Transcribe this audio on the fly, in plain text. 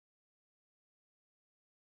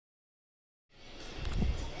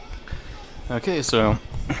Okay, so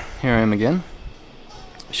here I am again,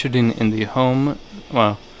 shooting in the home,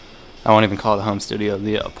 well, I won't even call it a home studio,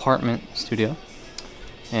 the apartment studio.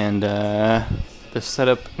 And this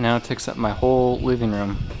setup now takes up my whole living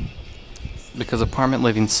room because apartment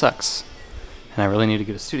living sucks and I really need to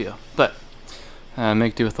get a studio. But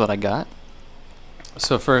make do with what I got.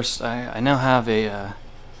 So first, I now have a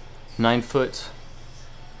 9-foot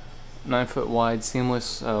wide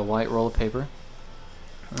seamless white roll of paper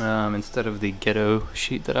instead of the ghetto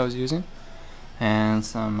sheet that I was using, and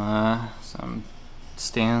some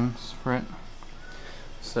stands for it.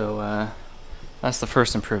 So that's the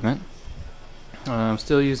first improvement. I'm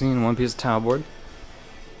still using one piece of towel board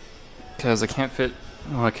because I can't fit.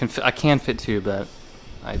 Well, I can fit two, but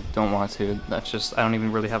I don't want to. That's just, I don't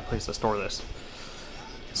even really have a place to store this.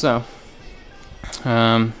 So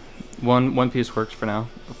one piece works for now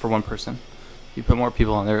for one person. If you put more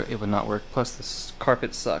people on there, it would not work. Plus, this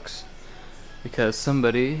carpet sucks because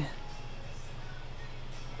somebody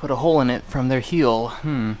put a hole in it from their heel.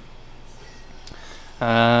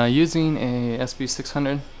 Using a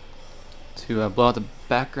SB600 to blow out the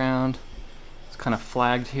background. It's kind of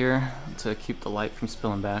flagged here to keep the light from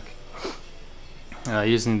spilling back.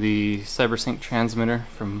 Using the CyberSync transmitter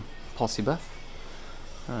from Buff.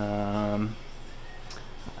 I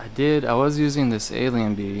was using this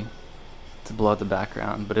alien bee to blow out the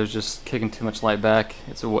background, but it was just kicking too much light back.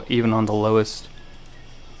 It's even on the lowest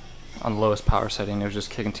power setting, it was just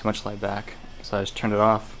kicking too much light back. So I just turned it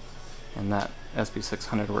off, and that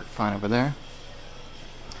SB600 worked fine over there.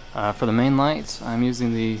 For the main lights, I'm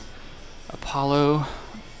using the Apollo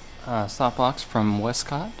softbox from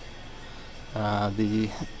Westcott, the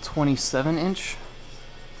 27-inch,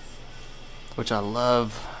 which I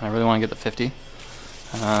love. I really want to get the 50.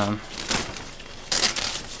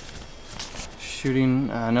 Shooting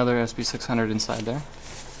another SB600 inside there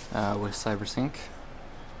with CyberSync.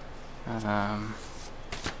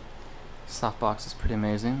 Softbox is pretty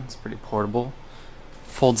amazing. It's pretty portable.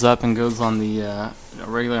 Folds up and goes on the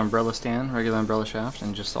regular umbrella stand, regular umbrella shaft,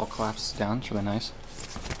 and just all collapses down. It's really nice.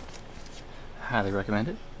 Highly recommend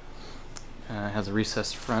it. It has a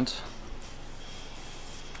recessed front,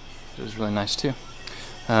 which is really nice too.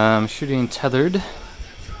 Shooting tethered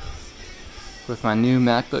with my new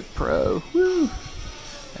MacBook Pro. Woo!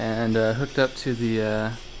 And hooked up to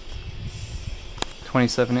the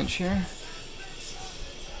 27-inch here.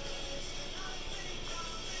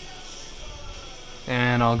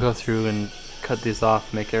 And I'll go through and cut these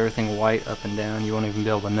off, make everything white up and down. You won't even be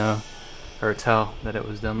able to know or tell that it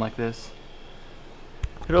was done like this.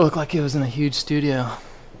 It'll look like it was in a huge studio.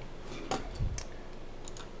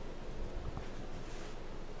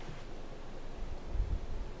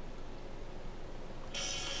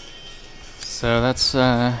 So that's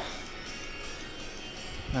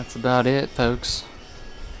about it, folks.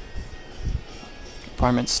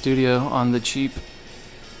 Apartment studio on the cheap.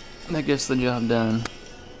 That gets the job done.